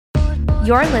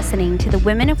You're listening to the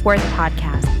Women of Worth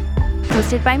podcast,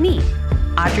 hosted by me,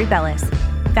 Audrey Bellis,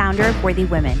 founder of Worthy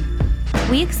Women.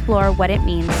 We explore what it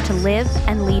means to live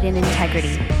and lead in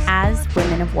integrity as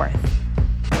women of worth.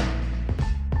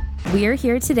 We're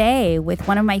here today with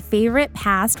one of my favorite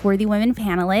past Worthy Women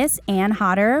panelists, Ann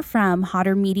Hodder from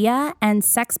Hodder Media and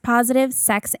Sex Positive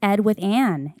Sex Ed with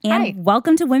Ann. Ann, Hi.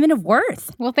 Welcome to Women of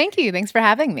Worth. Well, thank you. Thanks for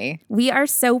having me. We are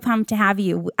so pumped to have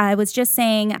you. I was just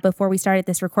saying before we started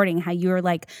this recording how you were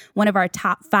like one of our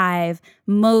top 5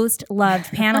 most loved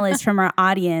panelists from our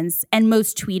audience and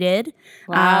most tweeted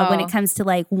when it comes to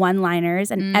like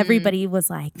one-liners. And everybody was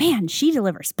like, man, she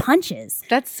delivers punches.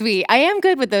 That's sweet. I am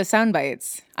good with those sound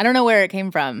bites. I don't know where it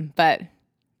came from, but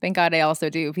thank God I also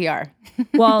do PR.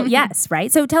 Well, yes,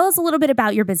 right? So tell us a little bit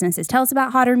about your businesses. Tell us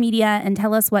about Hodder Media and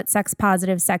tell us what Sex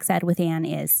Positive Sex Ed with Ann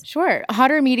is. Sure.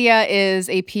 Hodder Media is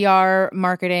a PR,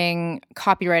 marketing,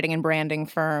 copywriting, and branding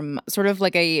firm, sort of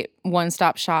like a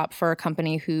one-stop shop for a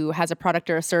company who has a product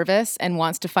or a service and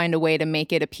wants to find a way to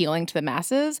make it appealing to the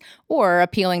masses or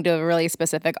appealing to a really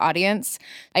specific audience.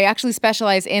 I actually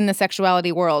specialize in the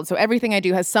sexuality world, so everything I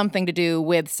do has something to do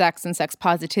with sex and sex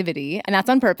positivity, and that's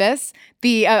on purpose.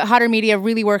 The Hodder Media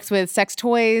really works with sex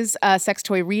toys, sex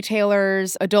toy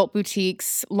retailers, adult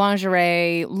boutiques,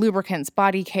 lingerie, lubricants,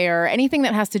 body care, anything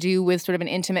that has to do with sort of an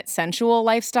intimate, sensual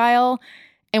lifestyle.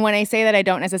 And when I say that, I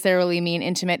don't necessarily mean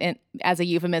intimate as a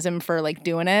euphemism for like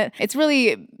doing it. It's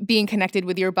really being connected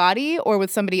with your body or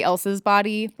with somebody else's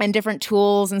body and different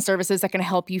tools and services that can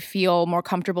help you feel more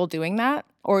comfortable doing that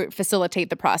or facilitate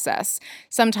the process.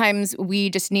 Sometimes we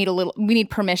just need we need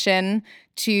permission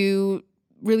to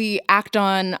really act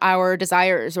on our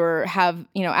desires or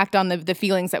act on the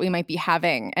feelings that we might be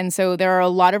having. And so there are a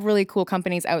lot of really cool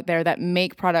companies out there that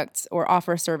make products or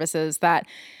offer services that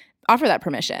offer that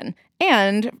permission.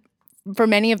 And for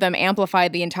many of them, amplify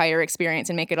the entire experience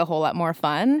and make it a whole lot more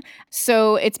fun.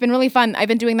 So it's been really fun. I've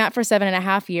been doing that for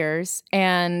 7.5 years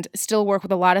and still work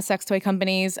with a lot of sex toy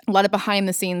companies, a lot of behind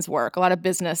the scenes work, a lot of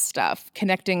business stuff,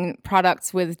 connecting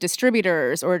products with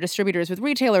distributors or distributors with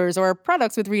retailers or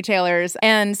products with retailers.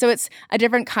 And so it's a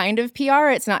different kind of PR.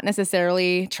 It's not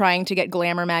necessarily trying to get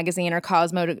Glamour magazine or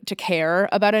Cosmo to care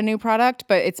about a new product,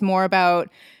 but it's more about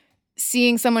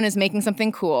seeing someone is making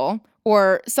something cool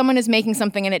or someone is making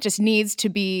something and it just needs to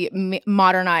be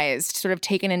modernized, sort of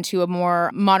taken into a more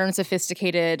modern,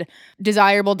 sophisticated,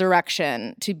 desirable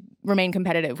direction to remain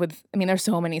competitive with, there's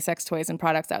so many sex toys and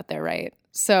products out there, right?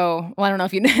 So, I don't know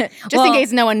if you, in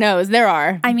case no one knows, there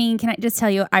are. Can I just tell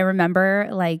you, I remember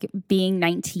like being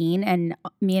 19 and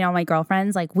me and all my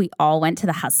girlfriends, like we all went to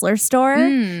the Hustler store,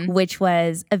 which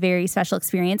was a very special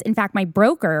experience. In fact, my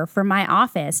broker for my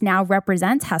office now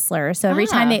represents Hustler. So every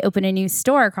time they open a new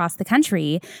store across the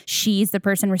country, she's the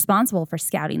person responsible for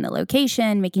scouting the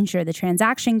location, making sure the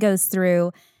transaction goes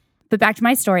through. But back to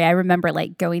my story, I remember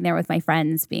like going there with my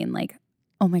friends being like,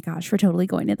 oh my gosh, we're totally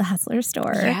going to the Hustler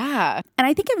store. Yeah. And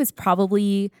I think I was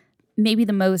probably maybe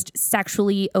the most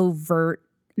sexually overt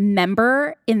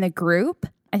member in the group.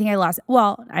 I know.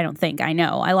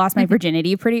 I lost my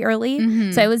virginity pretty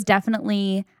early. So I was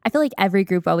definitely, I feel like every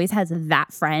group always has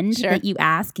that friend that you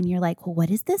ask and you're like, well,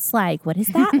 what is this like? What is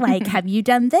that like? Have you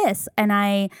done this? And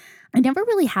I never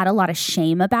really had a lot of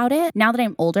shame about it. Now that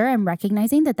I'm older, I'm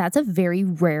recognizing that that's a very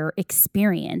rare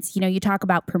experience. You talk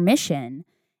about permission.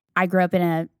 I grew up in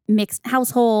a mixed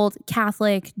household,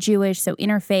 Catholic, Jewish, so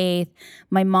interfaith.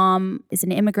 My mom is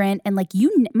an immigrant. And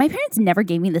my parents never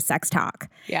gave me the sex talk.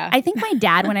 Yeah. I think my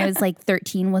dad, when I was like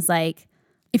 13, was like,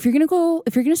 if you're going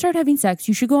to start having sex,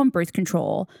 you should go on birth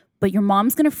control, but your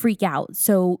mom's going to freak out.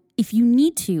 So if you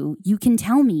need to, you can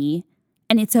tell me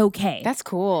and it's okay. That's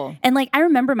cool. And I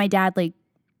remember my dad,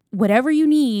 whatever you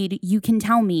need, you can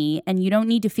tell me and you don't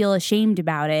need to feel ashamed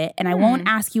about it. And I won't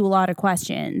ask you a lot of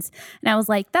questions. And I was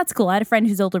like, that's cool. I had a friend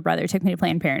whose older brother took me to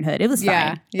Planned Parenthood. It was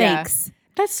fine. Thanks.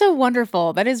 That's so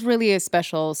wonderful. That is really a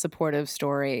special, supportive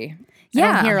story. Yeah.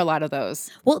 I don't hear a lot of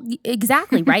those. Well,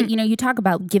 exactly, right? You talk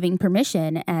about giving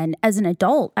permission. And as an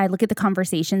adult, I look at the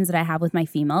conversations that I have with my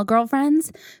female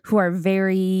girlfriends who are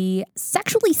very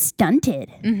sexually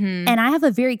stunted. And I have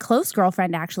a very close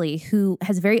girlfriend, actually, who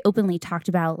has very openly talked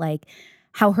about,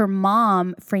 how her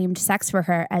mom framed sex for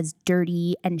her as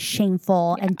dirty and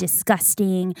shameful and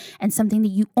disgusting and something that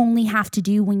you only have to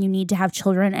do when you need to have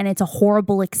children. And it's a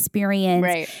horrible experience.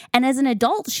 Right. And as an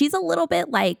adult, she's a little bit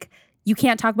like, you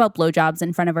can't talk about blowjobs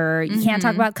in front of her. You can't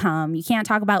talk about cum. You can't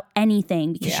talk about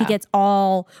anything because she gets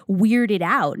all weirded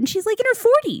out. And she's in her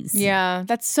 40s. Yeah,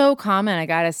 that's so common, I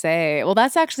gotta say. Well,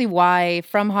 that's actually why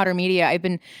from Hodder Media,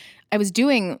 I was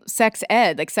doing sex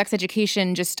ed, like sex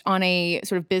education, just on a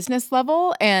sort of business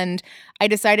level. And I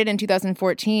decided in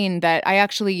 2014 that I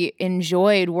actually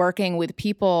enjoyed working with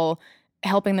people,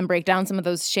 helping them break down some of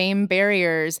those shame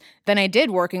barriers than I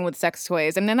did working with sex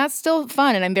toys. And then that's still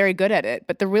fun and I'm very good at it.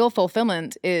 But the real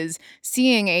fulfillment is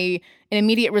seeing an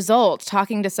immediate result,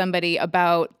 talking to somebody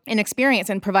about an experience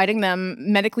and providing them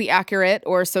medically accurate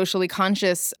or socially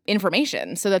conscious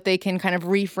information so that they can kind of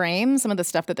reframe some of the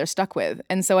stuff that they're stuck with.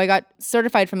 And so I got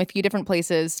certified from a few different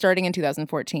places starting in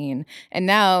 2014. And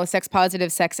now Sex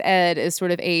Positive Sex Ed is sort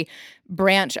of a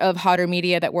branch of Hodder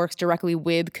Media that works directly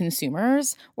with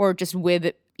consumers or just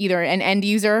with either an end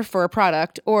user for a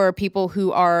product or people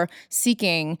who are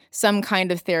seeking some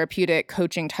kind of therapeutic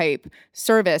coaching type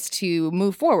service to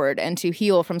move forward and to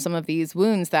heal from some of these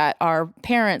wounds that our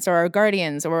parents or our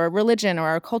guardians or our religion or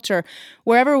our culture,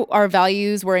 wherever our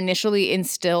values were initially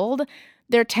instilled,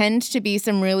 there tend to be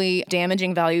some really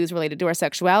damaging values related to our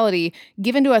sexuality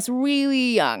given to us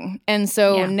really young. And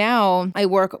so now I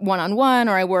work one-on-one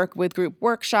or I work with group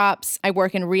workshops. I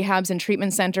work in rehabs and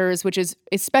treatment centers, which is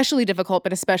especially difficult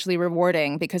but especially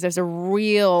rewarding because there's a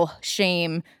real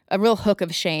shame, a real hook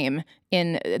of shame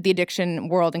in the addiction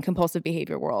world and compulsive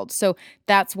behavior world. So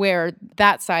that's where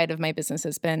that side of my business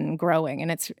has been growing, and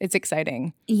it's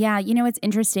exciting. Yeah, it's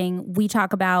interesting. We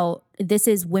talk about this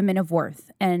is women of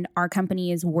worth, and our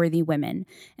company is Worthy Women.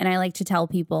 And I like to tell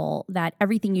people that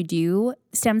everything you do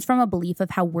stems from a belief of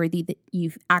how worthy that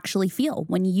you actually feel.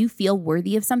 When you feel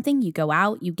worthy of something, you go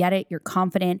out, you get it, you're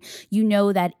confident, you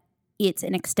know that it's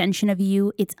an extension of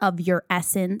you, it's of your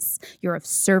essence, you're of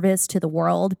service to the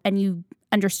world, and you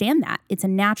understand that. It's a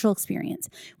natural experience.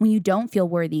 When you don't feel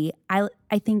worthy,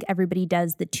 I think everybody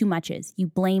does the too muches. You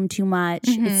blame too much.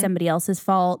 It's somebody else's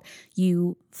fault.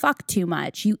 You fuck too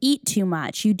much. You eat too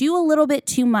much. You do a little bit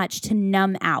too much to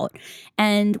numb out.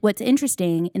 And what's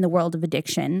interesting in the world of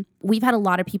addiction, we've had a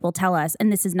lot of people tell us,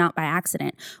 and this is not by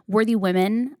accident, Worthy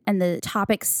Women and the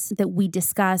topics that we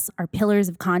discuss, our pillars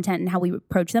of content and how we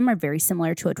approach them are very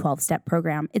similar to a 12-step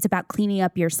program. It's about cleaning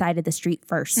up your side of the street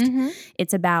first.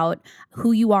 It's about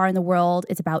who you are in the world.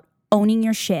 It's about owning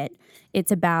your shit.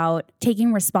 It's about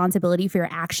taking responsibility for your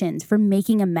actions, for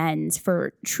making amends,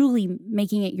 for truly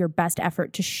making it your best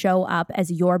effort to show up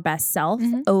as your best self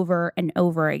over and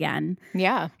over again.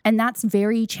 Yeah. And that's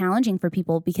very challenging for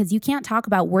people because you can't talk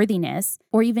about worthiness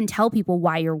or even tell people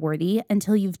why you're worthy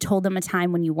until you've told them a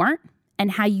time when you weren't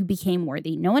and how you became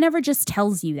worthy. No one ever just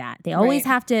tells you that. They always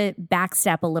have to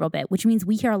backstep a little bit, which means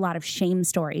we hear a lot of shame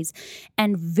stories.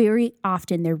 And very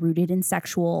often they're rooted in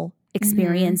sexual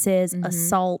experiences,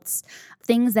 assaults,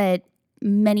 things that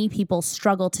many people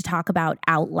struggle to talk about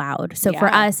out loud. So for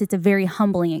us, it's a very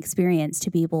humbling experience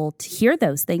to be able to hear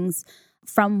those things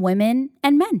from women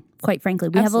and men, quite frankly.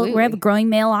 We have a growing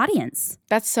male audience.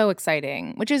 That's so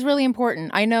exciting, which is really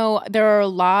important. I know there are a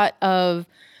lot of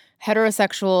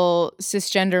heterosexual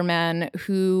cisgender men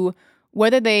who,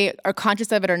 whether they are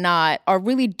conscious of it or not, are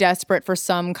really desperate for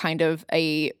some kind of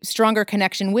a stronger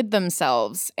connection with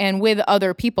themselves and with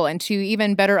other people and to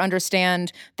even better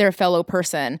understand their fellow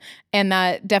person. And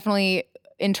that definitely,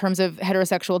 in terms of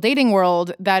heterosexual dating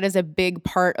world, that is a big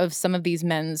part of some of these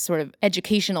men's sort of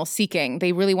educational seeking.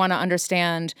 They really want to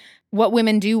understand what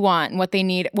women do want and what they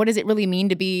need. What does it really mean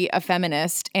to be a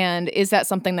feminist? And is that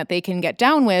something that they can get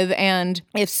down with? And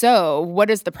if so, what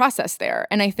is the process there?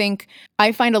 And I think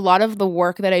I find a lot of the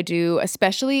work that I do,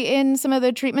 especially in some of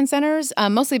the treatment centers,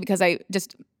 mostly because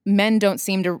men don't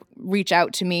seem to reach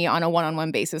out to me on a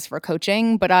one-on-one basis for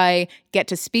coaching, but I get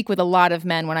to speak with a lot of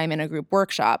men when I'm in a group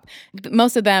workshop.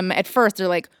 Most of them at first they're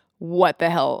like, what the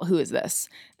hell? Who is this?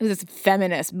 Who's this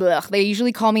feminist? Blech. They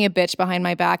usually call me a bitch behind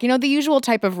my back. The usual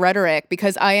type of rhetoric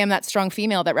because I am that strong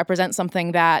female that represents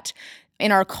something that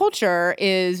in our culture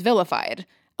is vilified.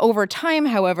 Over time,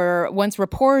 however, once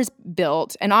rapport is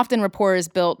built, and often rapport is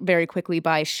built very quickly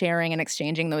by sharing and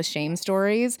exchanging those shame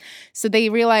stories, so they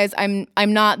realize I'm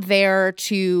not there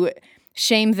to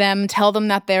shame them, tell them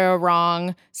that they're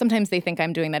wrong. Sometimes they think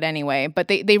I'm doing that anyway, but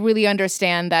they really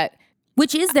understand that.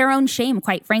 Which is their own shame,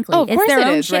 quite frankly. Oh, of course it's their it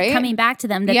own is, shit right? coming back to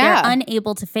them that they're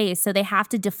unable to face. So they have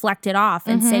to deflect it off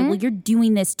and say, well, you're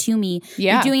doing this to me.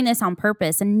 You're doing this on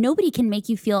purpose. And nobody can make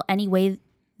you feel any way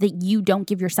that you don't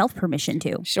give yourself permission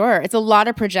to. Sure. It's a lot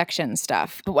of projection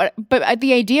stuff. But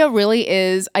the idea really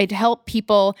is I'd help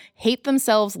people hate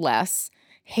themselves less,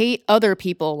 hate other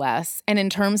people less. And in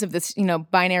terms of this,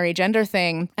 binary gender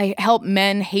thing, I help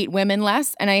men hate women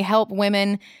less and I help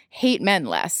women hate men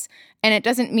less. And it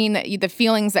doesn't mean that the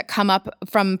feelings that come up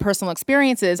from personal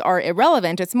experiences are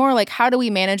irrelevant. It's more like, how do we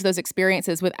manage those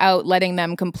experiences without letting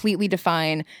them completely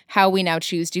define how we now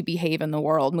choose to behave in the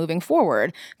world moving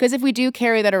forward? Because if we do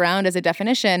carry that around as a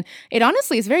definition, it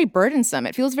honestly is very burdensome.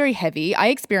 It feels very heavy. I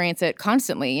experience it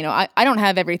constantly. You know, I don't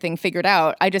have everything figured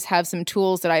out. I just have some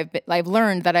tools that I've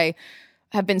learned that I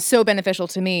have been so beneficial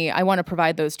to me. I want to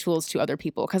provide those tools to other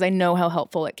people because I know how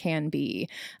helpful it can be.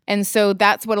 And so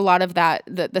that's what a lot of that,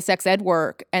 the sex ed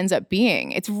work ends up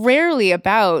being. It's rarely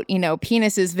about, you know,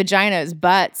 penises, vaginas,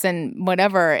 butts, and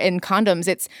whatever, and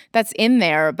condoms. That's in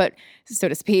there, but so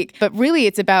to speak. But really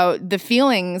it's about the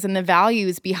feelings and the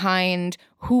values behind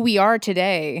who we are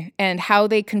today and how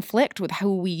they conflict with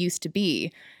who we used to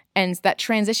be. And that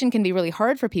transition can be really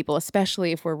hard for people,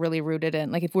 especially if we're really rooted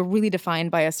in, like if we're really defined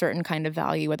by a certain kind of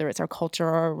value, whether it's our culture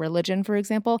or religion, for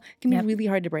example, it can be really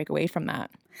hard to break away from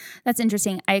that. That's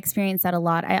interesting. I experience that a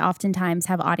lot. I oftentimes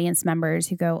have audience members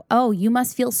who go, oh, you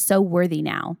must feel so worthy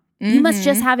now. You must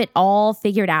just have it all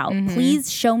figured out. Please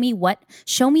show me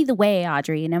the way,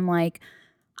 Audrey. And I'm like,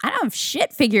 I don't have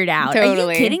shit figured out.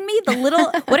 Totally. Are you kidding me? The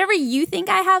little, whatever you think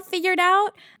I have figured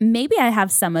out, maybe I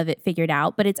have some of it figured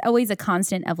out, but it's always a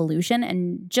constant evolution.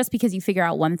 And just because you figure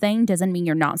out one thing doesn't mean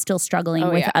you're not still struggling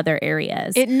with other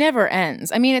areas. It never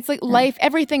ends. I mean, it's like life,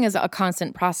 everything is a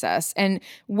constant process. And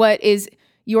what is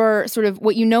your sort of,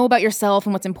 what you know about yourself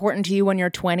and what's important to you when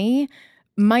you're 20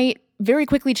 might very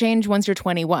quickly change once you're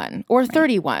 21 or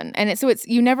 31. And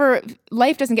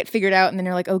life doesn't get figured out and then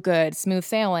you're like, oh good, smooth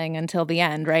sailing until the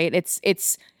end, right?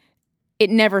 It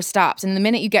never stops. And the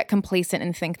minute you get complacent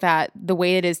and think that the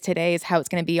way it is today is how it's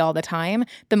going to be all the time,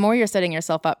 the more you're setting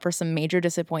yourself up for some major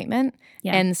disappointment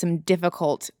and some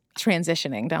difficult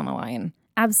transitioning down the line.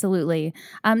 Absolutely.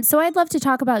 So I'd love to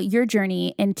talk about your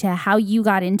journey into how you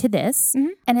got into this,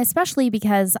 and especially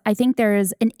because I think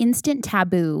there's an instant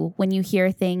taboo when you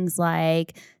hear things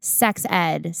like sex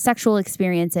ed, sexual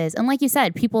experiences. And like you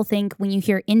said, people think when you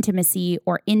hear intimacy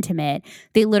or intimate,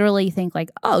 they literally think like,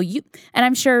 oh, and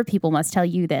I'm sure people must tell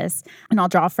you this, and I'll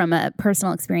draw from a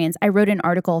personal experience. I wrote an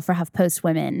article for HuffPost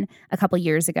Women a couple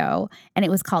years ago, and it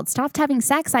was called Stopped Having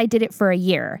Sex, I Did It for a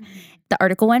Year. The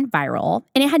article went viral,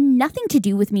 and it had nothing to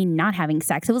do with me not having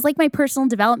sex. It was like my personal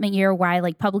development year where I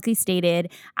like publicly stated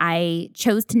I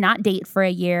chose to not date for a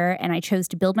year and I chose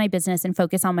to build my business and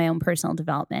focus on my own personal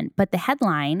development. But the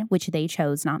headline, which they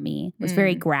chose, not me, was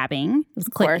very grabbing. It was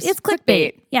it's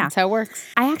clickbait. Yeah. That's how it works.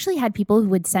 I actually had people who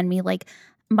would send me like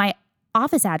my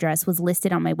office address was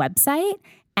listed on my website.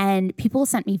 And people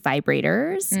sent me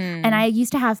vibrators. And I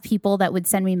used to have people that would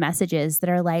send me messages that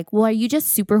are like, well, are you just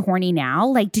super horny now?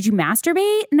 Like, did you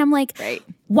masturbate? And I'm like,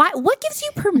 what gives you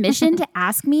permission to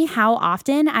ask me how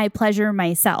often I pleasure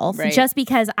myself just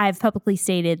because I've publicly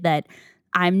stated that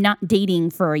I'm not dating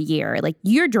for a year? Like,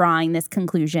 you're drawing this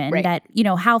conclusion that, you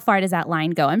know, how far does that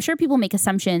line go? I'm sure people make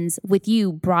assumptions with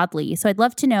you broadly. So I'd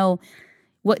love to know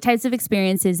what types of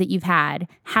experiences that you've had,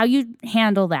 how you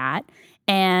handle that,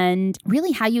 and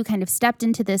really how you kind of stepped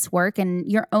into this work and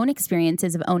your own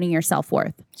experiences of owning your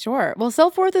self-worth. Sure. Well,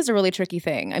 self-worth is a really tricky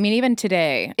thing. I mean, even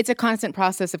today, it's a constant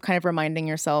process of kind of reminding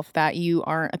yourself that you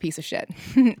aren't a piece of shit.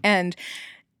 And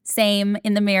same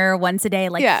in the mirror once a day,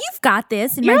 like, you've got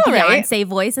this, in my Beyonce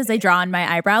voice as I draw on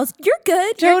my eyebrows. You're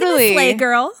good. Totally. You're gonna slay,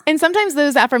 girl. And sometimes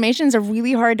those affirmations are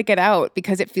really hard to get out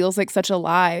because it feels like such a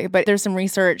lie. But there's some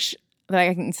research that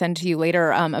I can send to you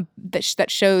later that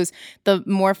shows the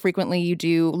more frequently you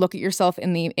do look at yourself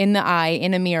in the eye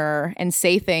in a mirror and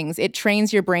say things, it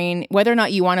trains your brain, whether or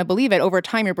not you want to believe it. Over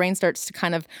time, your brain starts to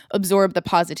kind of absorb the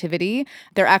positivity.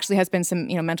 There actually has been some,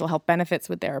 mental health benefits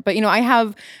with there. But, I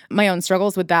have my own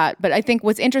struggles with that. But I think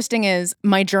what's interesting is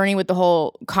my journey with the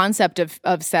whole concept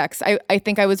of sex. I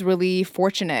think I was really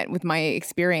fortunate with my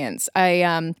experience.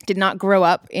 I did not grow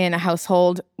up in a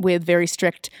household with very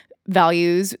strict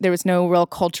values. There was no real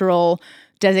cultural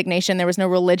designation. There was no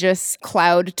religious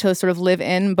cloud to sort of live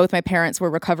in. Both my parents were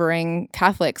recovering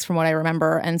Catholics from what I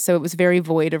remember. And so it was very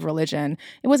void of religion.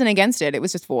 It wasn't against it. It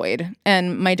was just void.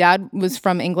 And my dad was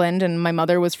from England and my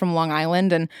mother was from Long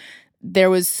Island. And there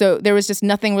was just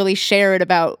nothing really shared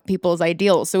about people's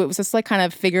ideals. So it was just like kind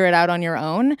of figure it out on your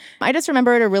own. I just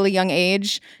remember at a really young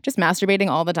age, just masturbating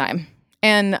all the time.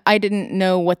 And I didn't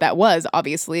know what that was,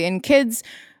 obviously. And kids,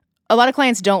 a lot of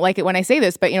clients don't like it when I say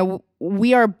this, but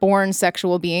we are born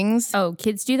sexual beings. Oh,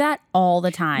 kids do that all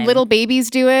the time. Little babies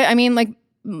do it. I mean, like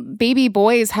baby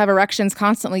boys have erections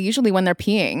constantly, usually when they're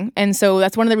peeing. And so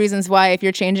that's one of the reasons why if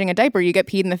you're changing a diaper, you get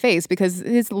peed in the face, because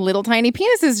his little tiny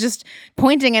penis is just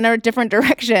pointing in a different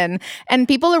direction. And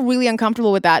people are really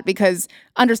uncomfortable with that because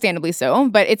understandably so,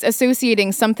 but it's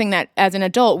associating something that as an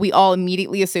adult, we all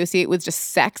immediately associate with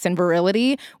just sex and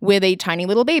virility with a tiny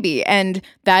little baby. And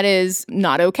that is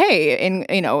not okay in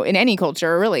any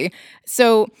culture, really.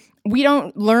 So we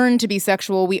don't learn to be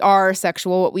sexual. We are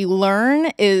sexual. What we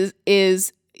learn is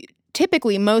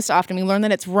typically, most often, we learn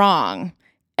that it's wrong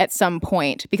at some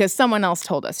point because someone else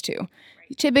told us to.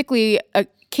 Right. Typically,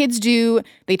 kids do.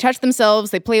 They touch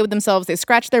themselves. They play with themselves. They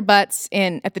scratch their butts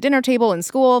at the dinner table in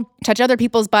school, touch other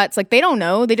people's butts. Like, they don't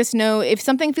know. They just know if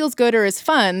something feels good or is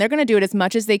fun, they're going to do it as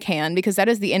much as they can because that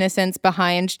is the innocence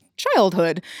behind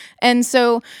childhood. And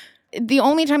so the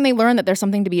only time they learn that there's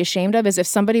something to be ashamed of is if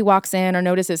somebody walks in or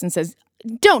notices and says,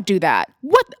 "Don't do that.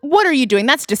 What are you doing?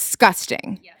 That's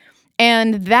disgusting." Yeah.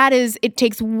 And it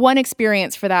takes one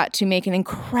experience for that to make an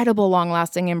incredible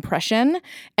long-lasting impression.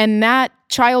 And that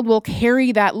child will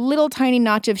carry that little tiny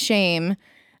notch of shame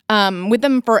with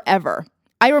them forever.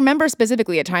 I remember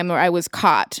specifically a time where I was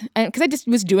caught, because I just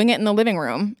was doing it in the living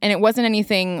room, and it wasn't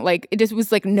anything like, it just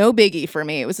was like no biggie for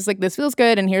me. It was just like, this feels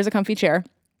good, and here's a comfy chair.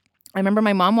 I remember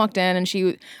my mom walked in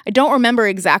and I don't remember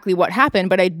exactly what happened,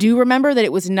 but I do remember that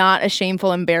it was not a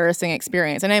shameful, embarrassing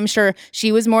experience. And I'm sure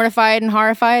she was mortified and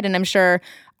horrified, and I'm sure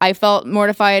I felt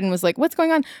mortified and was like, what's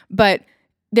going on? But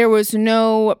there was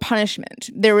no punishment.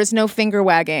 There was no finger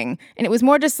wagging. And it was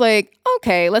more just like,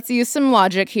 okay, let's use some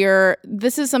logic here.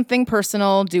 This is something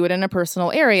personal. Do it in a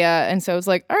personal area. And so I was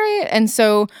like, all right. And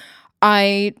so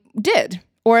I did,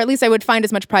 or at least I would find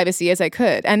as much privacy as I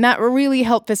could. And that really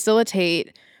helped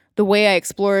facilitate the way I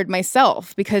explored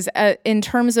myself, because in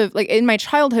terms of like in my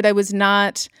childhood, I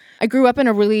grew up in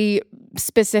a really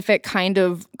specific kind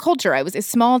of culture. I was a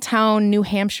small town, New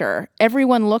Hampshire.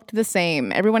 Everyone looked the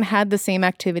same. Everyone had the same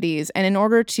activities. And in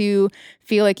order to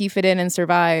feel like you fit in and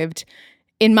survived,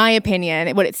 in my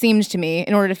opinion, what it seemed to me,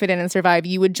 in order to fit in and survive,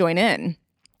 you would join in.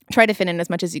 Try to fit in as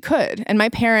much as you could. And my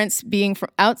parents, being from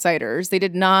outsiders, they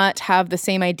did not have the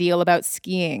same ideal about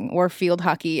skiing or field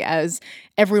hockey as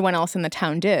everyone else in the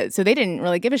town did. So they didn't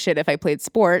really give a shit if I played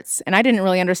sports, and I didn't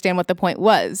really understand what the point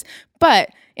was. But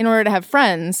in order to have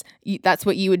friends, that's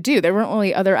what you would do. There weren't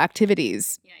really other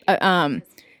activities. So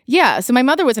my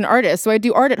mother was an artist, so I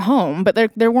do art at home, but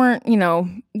there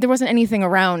wasn't anything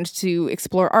around to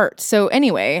explore art. So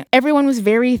anyway, everyone was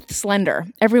very slender.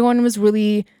 Everyone was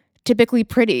really typically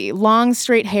pretty, long,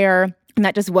 straight hair, and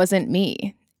that just wasn't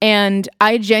me. And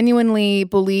I genuinely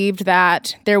believed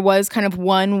that there was kind of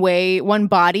one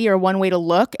body or one way to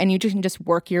look, and you can just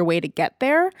work your way to get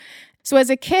there. So as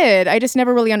a kid, I just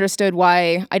never really understood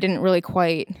why I didn't really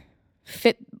quite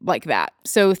fit like that.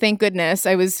 So thank goodness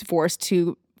I was forced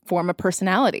to form a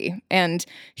personality and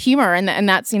humor, and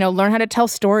that's, learn how to tell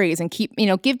stories and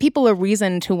give people a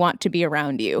reason to want to be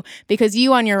around you, because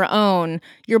you on your own,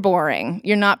 you're boring,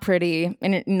 you're not pretty,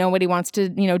 and nobody wants to,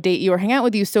 date you or hang out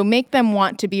with you. So make them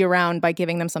want to be around by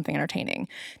giving them something entertaining.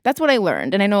 That's what I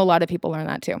learned. And I know a lot of people learn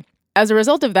that too. As a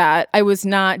result of that, I was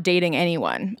not dating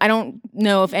anyone. I don't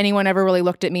know if anyone ever really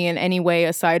looked at me in any way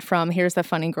aside from here's the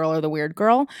funny girl or the weird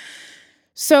girl.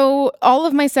 So all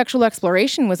of my sexual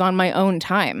exploration was on my own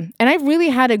time, and I really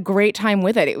had a great time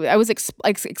with it. I was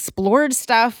explored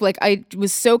stuff. Like, I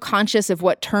was so conscious of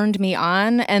what turned me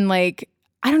on, and like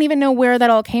I don't even know where that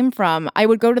all came from. I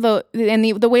would go to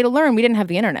the way to learn. We didn't have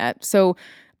the internet, so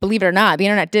believe it or not, the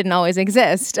internet didn't always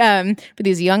exist. For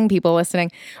these young people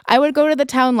listening, I would go to the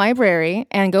town library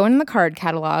and go in the card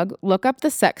catalog, look up the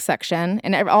sex section,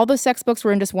 and all the sex books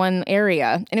were in just one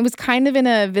area. And it was kind of in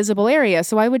a visible area.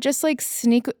 So I would just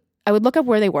I would look up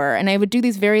where they were, and I would do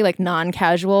these very like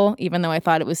non-casual, even though I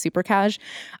thought it was super cash,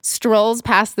 strolls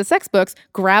past the sex books,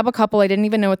 grab a couple I didn't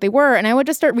even know what they were, and I would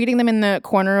just start reading them in the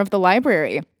corner of the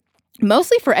library.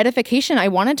 Mostly for edification. I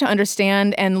wanted to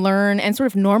understand and learn and sort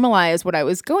of normalize what I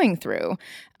was going through.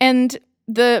 And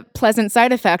the pleasant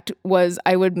side effect was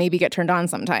I would maybe get turned on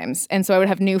sometimes. And so I would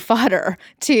have new fodder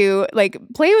to like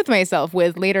play with myself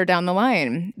with later down the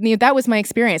line. That was my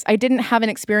experience. I didn't have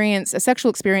a sexual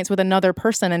experience with another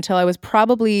person until I was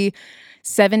probably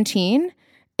 17.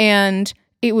 And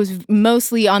it was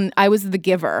mostly I was the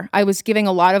giver. I was giving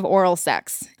a lot of oral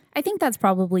sex. I think that's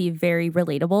probably very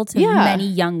relatable to many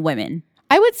young women.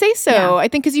 I would say so. Yeah. I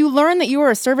think because you learn that you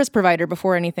are a service provider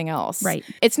before anything else. Right.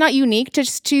 It's not unique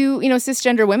just to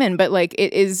cisgender women, but like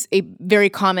it is a very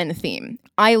common theme.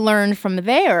 I learned from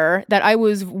there that I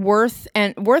was worth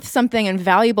something and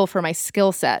valuable for my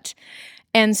skill set.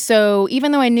 And so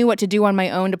even though I knew what to do on my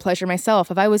own to pleasure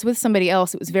myself, if I was with somebody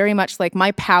else, it was very much like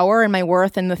my power and my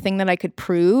worth and the thing that I could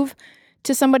prove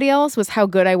to somebody else was how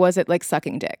good I was at like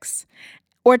sucking dicks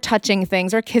or touching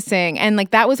things or kissing. And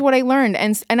like that was what I learned.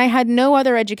 And I had no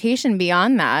other education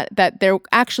beyond that there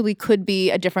actually could be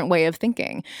a different way of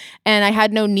thinking. And I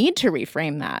had no need to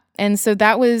reframe that. And so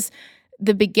that was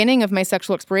the beginning of my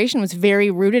sexual exploration, was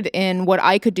very rooted in what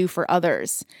I could do for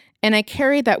others. And I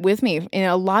carried that with me in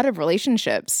a lot of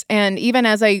relationships. And even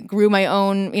as I grew my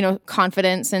own,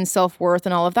 confidence and self-worth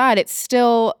and all of that, it's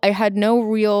still, I had no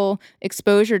real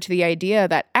exposure to the idea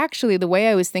that actually the way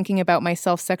I was thinking about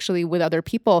myself sexually with other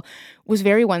people was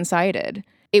very one-sided.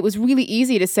 It was really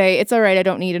easy to say, it's all right, I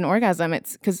don't need an orgasm.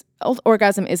 It's because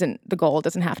orgasm isn't the goal. It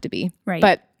doesn't have to be. Right.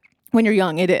 But when you're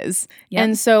young, it is. Yep.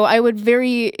 And so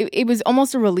it was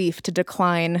almost a relief to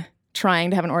decline trying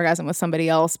to have an orgasm with somebody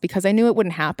else because I knew it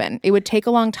wouldn't happen. It would take a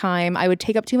long time. I would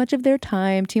take up too much of their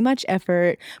time, too much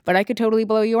effort, but I could totally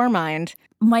blow your mind.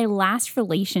 My last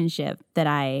relationship that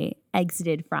I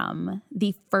exited from,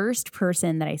 the first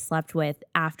person that I slept with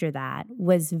after that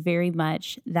was very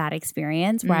much that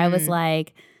experience where I was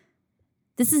like,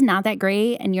 this is not that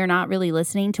great and you're not really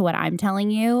listening to what I'm telling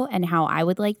you and how I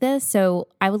would like this. So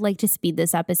I would like to speed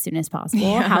this up as soon as possible.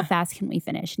 Yeah. How fast can we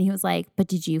finish? And he was like, but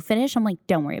did you finish? I'm like,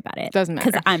 don't worry about it. Doesn't matter.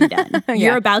 Because I'm done. Yeah.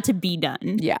 You're about to be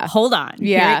done. Yeah. Hold on.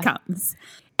 Yeah. Here it comes.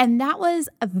 And that was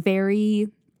a very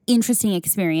interesting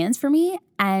experience for me.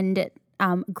 And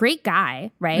great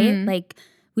guy, right? Mm-hmm. Like,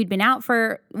 we'd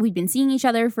been seeing each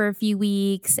other for a few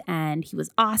weeks and he was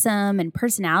awesome. And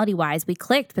personality wise, we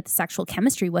clicked, but the sexual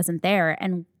chemistry wasn't there.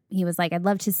 And he was like, I'd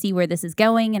love to see where this is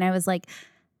going. And I was like,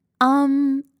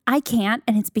 I can't.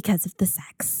 And it's because of the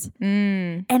sex.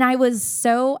 And I was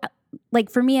so,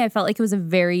 like, for me, I felt like it was a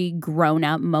very grown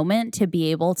up moment to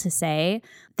be able to say,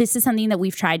 this is something that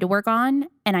we've tried to work on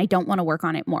and I don't want to work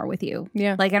on it more with you.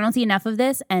 Yeah. Like, I don't see enough of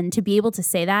this. And to be able to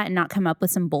say that and not come up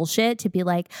with some bullshit, to be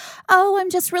like, oh,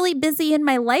 I'm just really busy in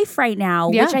my life right now,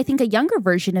 which I think a younger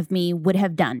version of me would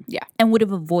have done. Yeah. And would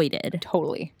have avoided.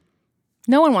 Totally.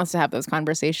 No one wants to have those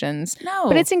conversations. No.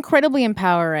 But it's incredibly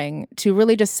empowering to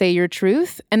really just say your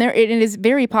truth. And it is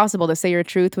very possible to say your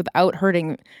truth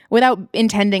without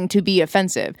intending to be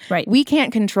offensive. Right. We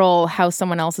can't control how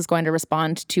someone else is going to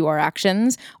respond to our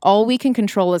actions. All we can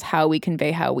control is how we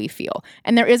convey how we feel.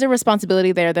 And there is a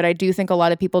responsibility there that I do think a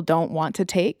lot of people don't want to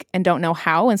take and don't know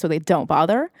how, and so they don't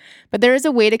bother. But there is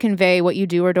a way to convey what you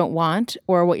do or don't want,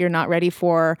 or what you're not ready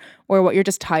for, or what you're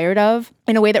just tired of,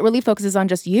 in a way that really focuses on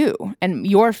just you and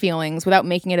your feelings without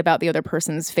making it about the other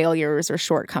person's failures or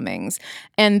shortcomings.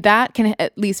 And that can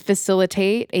at least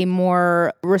facilitate a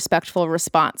more respectful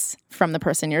response from the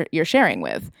person you're sharing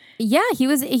with. Yeah,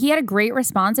 he had a great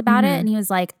response about it, and he was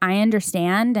like, I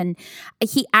understand. And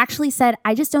he actually said,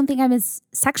 I just don't think I'm as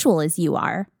sexual as you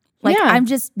are. Like, I'm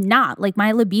just not. Like,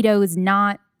 my libido is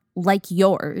not like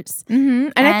yours.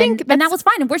 And I think that was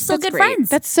fine. And we're still good friends.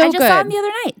 That's so good. I just saw him the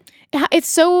other night. It's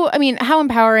so, how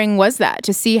empowering was that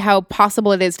to see how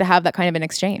possible it is to have that kind of an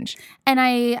exchange? And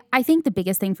I think the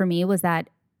biggest thing for me was that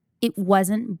it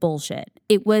wasn't bullshit.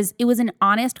 It was an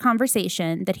honest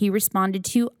conversation that he responded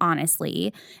to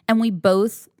honestly. And we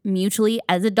both mutually,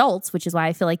 as adults, which is why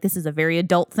I feel like this is a very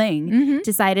adult thing,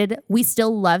 decided we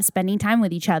still love spending time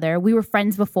with each other. We were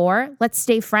friends before. Let's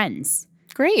stay friends.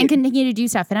 Great. And continue to do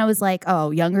stuff. And I was like,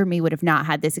 oh, younger me would have not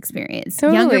had this experience.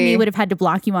 Totally. Younger me would have had to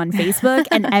block you on Facebook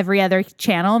and every other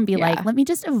channel and be like, let me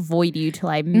just avoid you till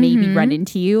I maybe run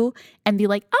into you and be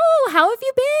like, oh, how have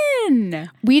you been?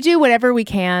 We do whatever we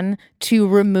can to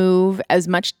remove as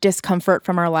much discomfort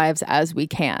from our lives as we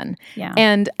can. Yeah.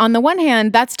 And on the one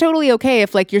hand, that's totally okay.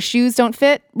 If like your shoes don't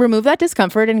fit, remove that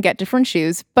discomfort and get different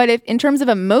shoes. But if in terms of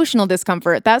emotional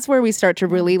discomfort, that's where we start to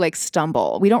really like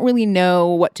stumble. We don't really know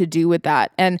what to do with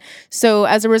that. And so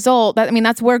as a result,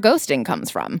 that's where ghosting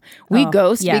comes from. We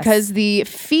ghost because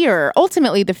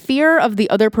ultimately the fear of the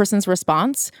other person's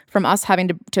response from us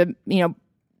having to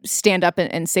stand up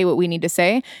and say what we need to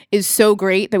say is so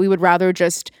great that we would rather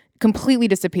just completely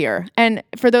disappear. And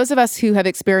for those of us who have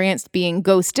experienced being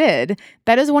ghosted,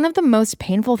 that is one of the most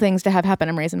painful things to have happen.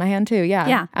 I'm raising my hand too.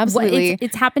 Yeah, absolutely.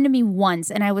 It's happened to me once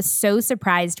and I was so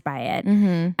surprised by it.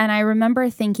 And I remember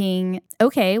thinking,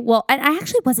 okay, well, and I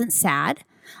actually wasn't sad.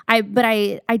 But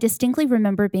I distinctly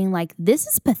remember being like, this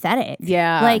is pathetic.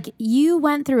 Yeah. Like, you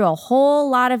went through a whole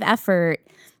lot of effort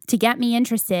to get me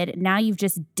interested. Now you've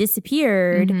just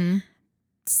disappeared.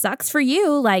 Sucks for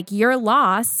you, like your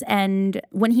loss. And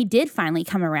when he did finally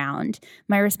come around,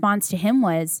 my response to him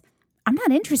was, I'm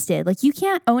not interested. Like, you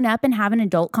can't own up and have an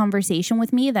adult conversation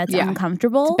with me that's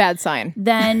uncomfortable. It's a bad sign.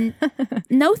 Then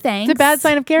no thanks. It's a bad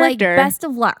sign of character. Like, best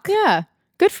of luck. Yeah.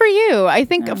 Good for you. I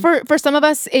think for some of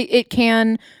us, it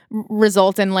can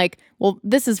result in like, well,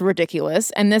 this is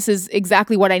ridiculous. And this is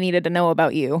exactly what I needed to know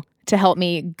about you to help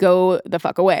me go the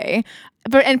fuck away.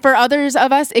 And for others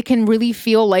of us, it can really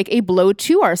feel like a blow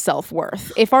to our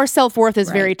self-worth. If our self-worth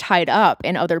is very tied up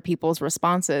in other people's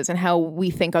responses and how we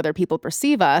think other people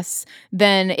perceive us,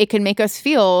 then it can make us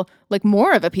feel like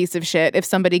more of a piece of shit if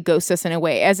somebody ghosts us in a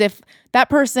way, as if that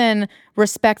person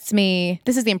respects me.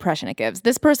 This is the impression it gives.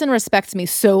 This person respects me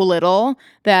so little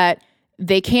that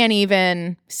they can't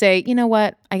even say, you know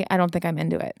what, I don't think I'm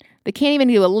into it. They can't even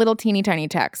do a little teeny tiny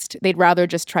text. They'd rather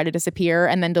just try to disappear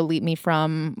and then delete me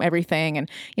from everything. And,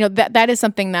 you know, that is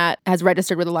something that has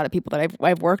registered with a lot of people that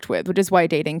I've worked with, which is why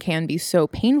dating can be so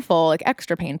painful, like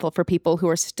extra painful for people who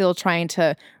are still trying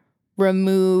to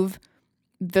remove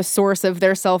the source of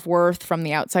their self-worth from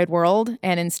the outside world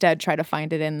and instead try to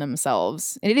find it in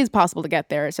themselves. And it is possible to get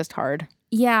there. It's just hard.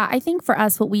 Yeah, I think for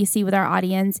us, what we see with our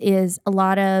audience is a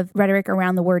lot of rhetoric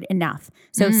around the word enough.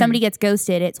 So if somebody gets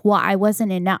ghosted, it's, well, I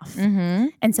wasn't enough.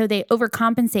 And so they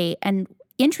overcompensate. And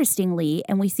interestingly,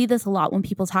 and we see this a lot when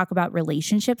people talk about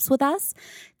relationships with us,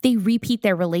 they repeat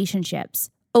their relationships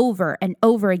over and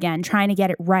over again, trying to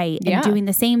get it right and doing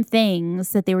the same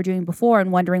things that they were doing before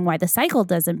and wondering why the cycle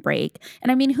doesn't break.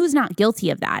 And I mean, who's not guilty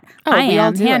of that? Oh, I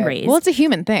am, hand raised. Well, it's a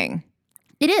human thing.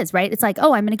 It is, right? It's like,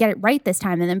 oh, I'm going to get it right this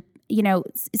time. And then, you know,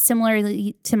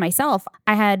 similarly to myself,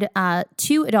 I had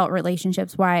 2 adult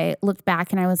relationships where I looked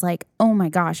back and I was like, oh my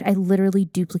gosh, I literally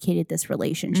duplicated this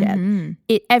relationship.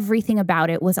 Everything about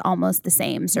it was almost the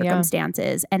same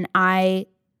circumstances. And I,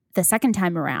 the second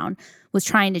time around, was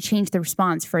trying to change the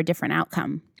response for a different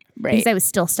outcome. Right. Because I was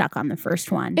still stuck on the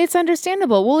first one. It's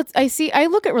understandable. Well, I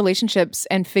look at relationships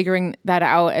and figuring that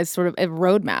out as sort of a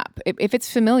roadmap. If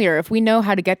it's familiar, if we know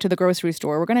how to get to the grocery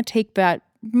store, we're going to take that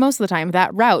most of the time,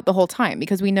 that route the whole time,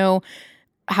 because we know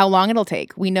how long it'll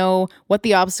take. We know what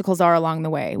the obstacles are along the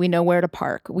way. We know where to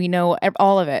park. We know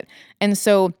all of it. And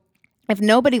so if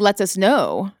nobody lets us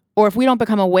know, or if we don't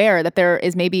become aware that there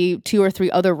is maybe 2 or 3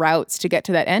 other routes to get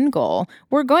to that end goal,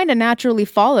 we're going to naturally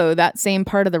follow that same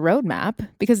part of the roadmap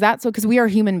because we are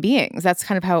human beings. That's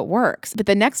kind of how it works. But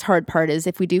the next hard part is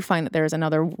if we do find that there's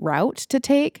another route to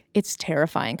take, it's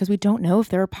terrifying because we don't know if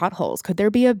there are potholes. Could there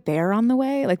be a bear on the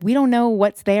way? Like, we don't know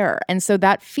what's there. And so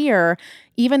that fear,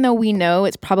 even though we know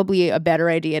it's probably a better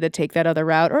idea to take that other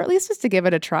route, or at least just to give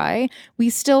it a try, we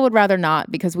still would rather not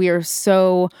because we are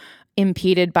so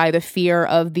impeded by the fear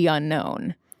of the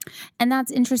unknown. And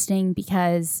that's interesting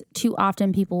because too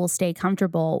often people will stay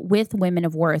comfortable with women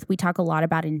of worth. We talk a lot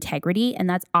about integrity, and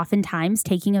that's oftentimes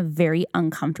taking a very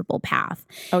uncomfortable path.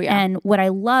 Oh, yeah. And what I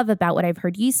love about what I've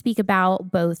heard you speak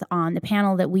about, both on the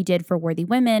panel that we did for Worthy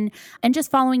Women and just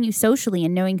following you socially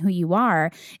and knowing who you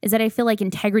are, is that I feel like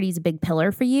integrity is a big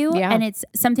pillar for you. Yeah. And it's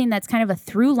something that's kind of a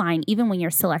through line, even when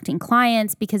you're selecting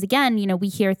clients, because again, you know, we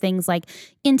hear things like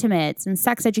intimates and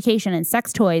sex education and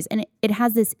sex toys, and it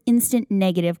has this instant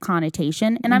negative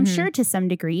connotation. And I'm sure to some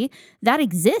degree that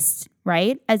exists,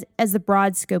 right? As the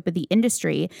broad scope of the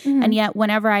industry. And yet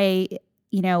whenever I,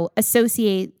 you know,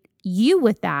 associate you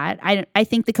with that, I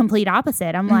think the complete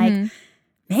opposite. I'm like,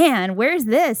 man, where's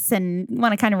this? And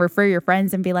want to kind of refer your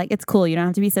friends and be like, it's cool. You don't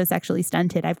have to be so sexually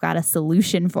stunted. I've got a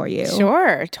solution for you.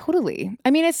 Sure, totally.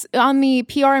 I mean, it's on the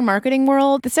PR and marketing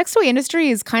world, the sex toy industry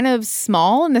is kind of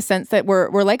small in the sense that we're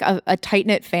like a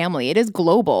tight-knit family. It is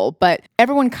global, but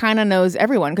everyone kind of knows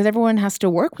everyone because everyone has to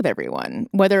work with everyone,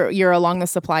 whether you're along the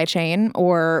supply chain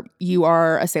or you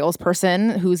are a salesperson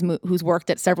who's worked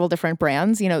at several different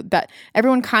brands, you know, that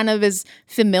everyone kind of is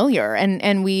familiar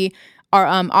and we are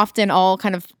often all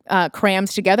kind of crammed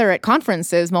together at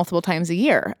conferences multiple times a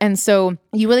year. And so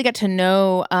you really get to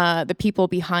know the people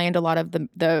behind a lot of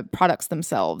the products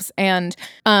themselves. And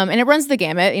it runs the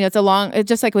gamut. You know, it's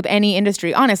just like with any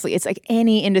industry. Honestly, it's like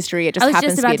any industry. It just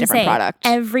happens to be a different product.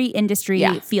 Every industry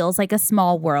feels like a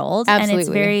small world.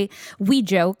 Absolutely. And we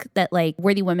joke that like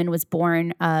Worthy Women was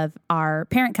born of our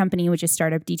parent company, which is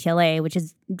Startup DTLA, which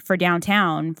is for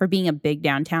downtown, for being a big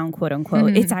downtown, quote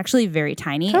unquote. It's actually very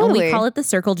tiny. Totally. And we call it the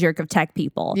circle jerk of tech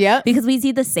people. Yep. Because we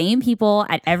see the same people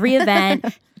at every event,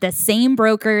 the same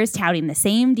brokers touting the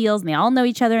same deals, and they all know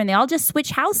each other, and they all just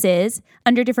switch houses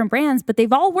under different brands, but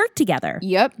they've all worked together.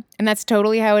 Yep. And that's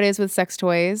totally how it is with sex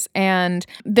toys. And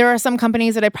there are some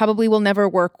companies that I probably will never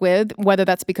work with, whether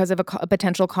that's because of a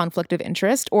potential conflict of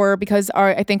interest or because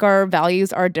I think our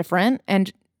values are different.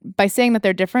 And by saying that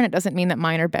they're different, it doesn't mean that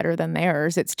mine are better than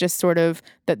theirs. It's just sort of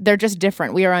that they're just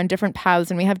different. We are on different paths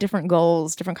and we have different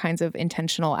goals, different kinds of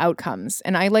intentional outcomes.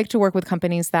 And I like to work with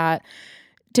companies that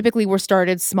typically were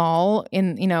started small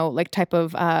in, you know, like type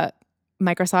of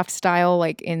Microsoft style,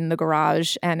 like in the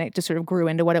garage, and it just sort of grew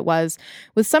into what it was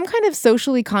with some kind of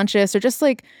socially conscious or just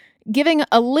like giving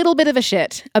a little bit of a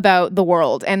shit about the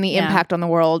world and the impact on the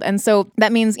world. And so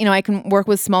that means, you know, I can work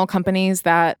with small companies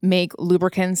that make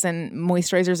lubricants and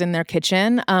moisturizers in their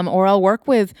kitchen, or I'll work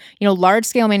with, you know, large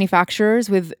scale manufacturers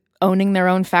with owning their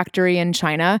own factory in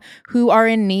China who are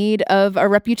in need of a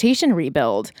reputation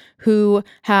rebuild, who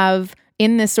have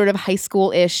in this sort of high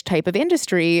school-ish type of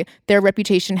industry, their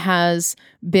reputation has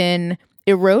been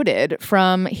eroded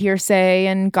from hearsay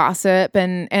and gossip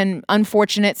and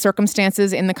unfortunate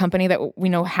circumstances in the company that we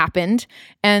know happened.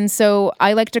 And so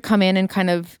I like to come in and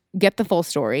kind of get the full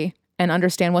story and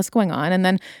understand what's going on and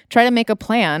then try to make a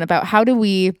plan about how do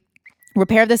we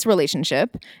repair this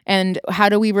relationship and how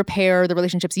do we repair the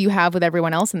relationships you have with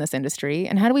everyone else in this industry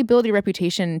and how do we build your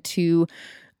reputation to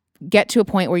get to a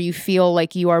point where you feel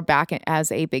like you are back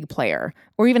as a big player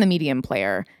or even a medium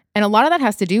player. And a lot of that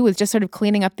has to do with just sort of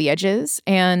cleaning up the edges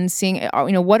and seeing,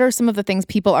 you know, what are some of the things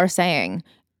people are saying?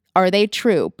 Are they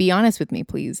true? Be honest with me,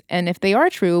 please. And if they are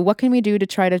true, what can we do to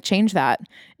try to change that?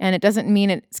 And it doesn't mean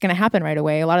it's going to happen right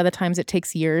away. A lot of the times it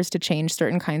takes years to change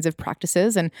certain kinds of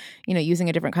practices and, you know, using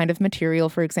a different kind of material,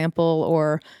 for example,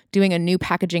 or doing a new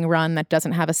packaging run that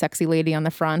doesn't have a sexy lady on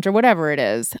the front or whatever it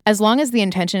is. As long as the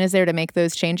intention is there to make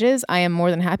those changes, I am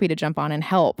more than happy to jump on and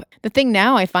help. The thing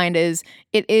now I find is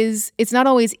it's not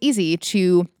always easy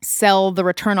to sell the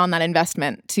return on that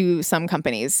investment to some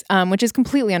companies, which is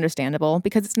completely understandable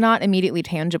because it's not immediately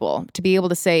tangible. To be able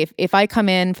to say, if I come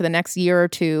in for the next year or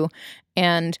two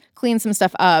and clean some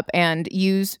stuff up and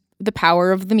use the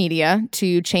power of the media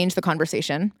to change the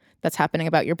conversation that's happening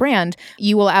about your brand,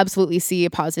 you will absolutely see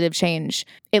a positive change.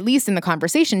 At least in the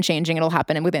conversation changing, it'll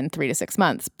happen within 3 to 6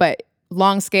 months. But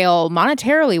long scale,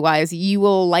 monetarily wise, you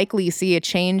will likely see a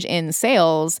change in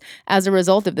sales as a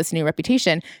result of this new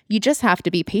reputation. You just have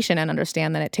to be patient and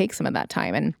understand that it takes some of that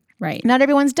time. And not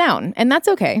everyone's down. And that's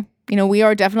okay. You know, we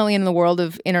are definitely in the world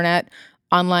of internet,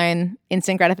 online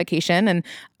instant gratification. And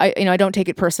I don't take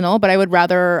it personal, but I would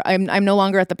rather, I'm no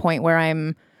longer at the point where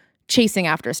I'm chasing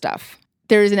after stuff.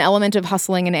 There's an element of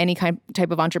hustling in any type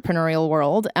of entrepreneurial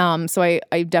world. So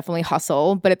I definitely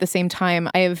hustle. But at the same time,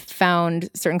 I have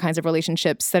found certain kinds of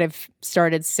relationships that I've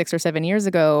started 6 or 7 years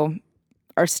ago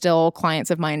are still clients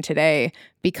of mine today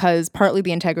because partly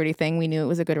the integrity thing, we knew it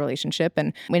was a good relationship.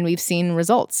 And when we've seen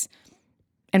results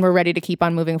and we're ready to keep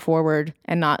on moving forward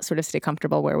and not sort of stay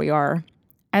comfortable where we are.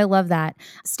 I love that.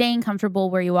 Staying comfortable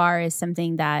where you are is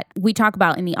something that we talk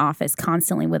about in the office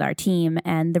constantly with our team.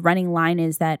 And the running line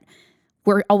is that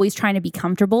we're always trying to be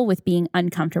comfortable with being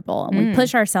uncomfortable. And we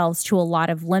push ourselves to a lot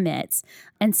of limits.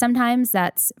 And sometimes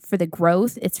that's for the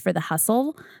growth, it's for the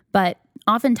hustle. But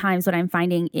oftentimes what I'm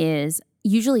finding is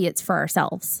usually it's for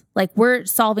ourselves. Like we're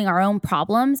solving our own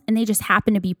problems and they just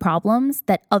happen to be problems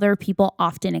that other people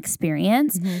often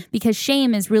experience because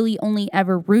shame is really only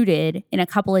ever rooted in a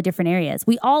couple of different areas.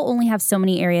 We all only have so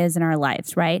many areas in our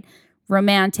lives, right?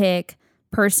 Romantic,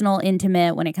 personal,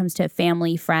 intimate, when it comes to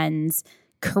family, friends,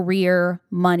 career,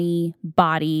 money,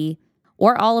 body,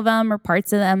 or all of them or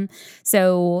parts of them.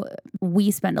 So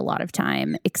we spend a lot of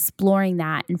time exploring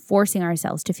that and forcing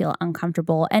ourselves to feel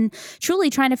uncomfortable and truly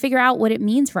trying to figure out what it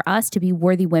means for us to be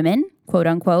worthy women, quote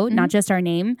unquote, not just our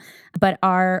name, but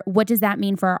what does that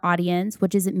mean for our audience?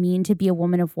 What does it mean to be a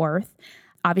woman of worth?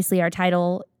 Obviously, our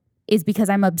title is because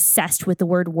I'm obsessed with the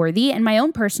word worthy and my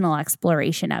own personal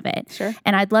exploration of it. Sure.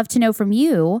 And I'd love to know from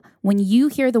you, when you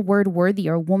hear the word worthy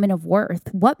or woman of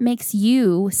worth, what makes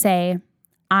you say,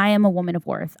 I am a woman of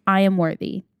worth. I am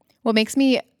worthy. What makes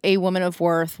me a woman of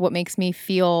worth, what makes me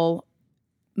feel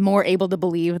more able to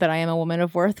believe that I am a woman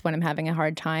of worth when I'm having a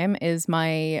hard time is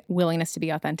my willingness to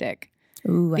be authentic.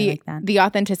 Ooh, I like that. The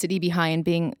authenticity behind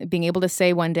being able to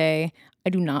say one day, I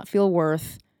do not feel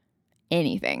worth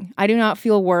anything. I do not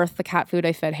feel worth the cat food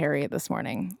I fed Harriet this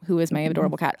morning, who is my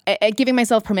adorable cat. Giving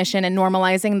myself permission and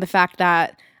normalizing the fact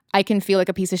that I can feel like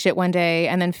a piece of shit one day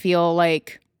and then feel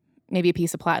like maybe a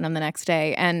piece of platinum the next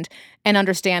day and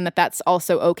understand that that's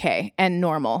also okay and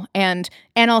normal. And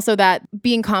also that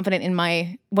being confident in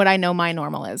what I know my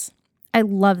normal is. I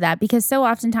love that because so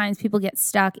oftentimes people get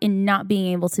stuck in not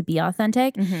being able to be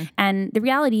authentic. And the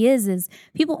reality is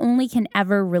people only can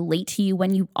ever relate to you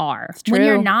when you are. When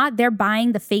you're not, they're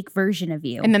buying the fake version of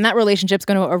you. And then that relationship's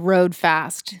going to erode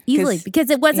fast. Easily because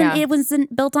it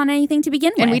wasn't built on anything to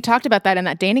begin with. And we talked about that in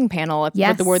that dating panel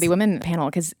with the Worthy Women panel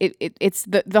because it's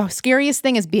the scariest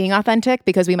thing is being authentic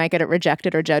because we might get it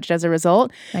rejected or judged as a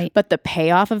result. Right. But the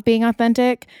payoff of being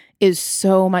authentic is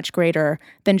so much greater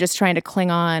than just trying to cling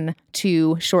on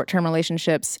to short-term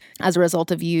relationships as a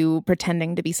result of you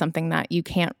pretending to be something that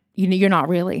you're not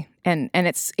really. And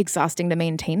it's exhausting to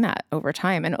maintain that over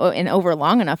time. And over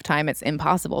long enough time, it's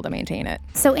impossible to maintain it.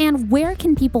 So, Anne, where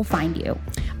can people find you?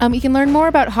 You can learn more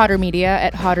about Hodder Media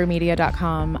at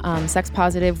hoddermedia.com. Sex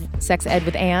Positive Sex Ed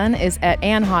with Anne is at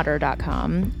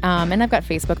annehodder.com. And I've got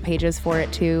Facebook pages for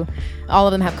it too. All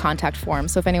of them have contact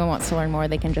forms. So if anyone wants to learn more,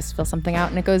 they can just fill something out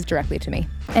and it goes directly to me.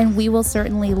 And we will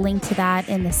certainly link to that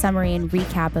in the summary and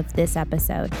recap of this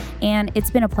episode. And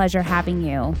it's been a pleasure having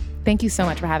you. Thank you so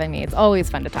much for having me. It's always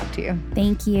fun to talk to you.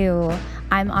 Thank you.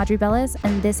 I'm Audrey Bellis,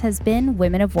 and this has been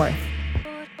Women of Worth.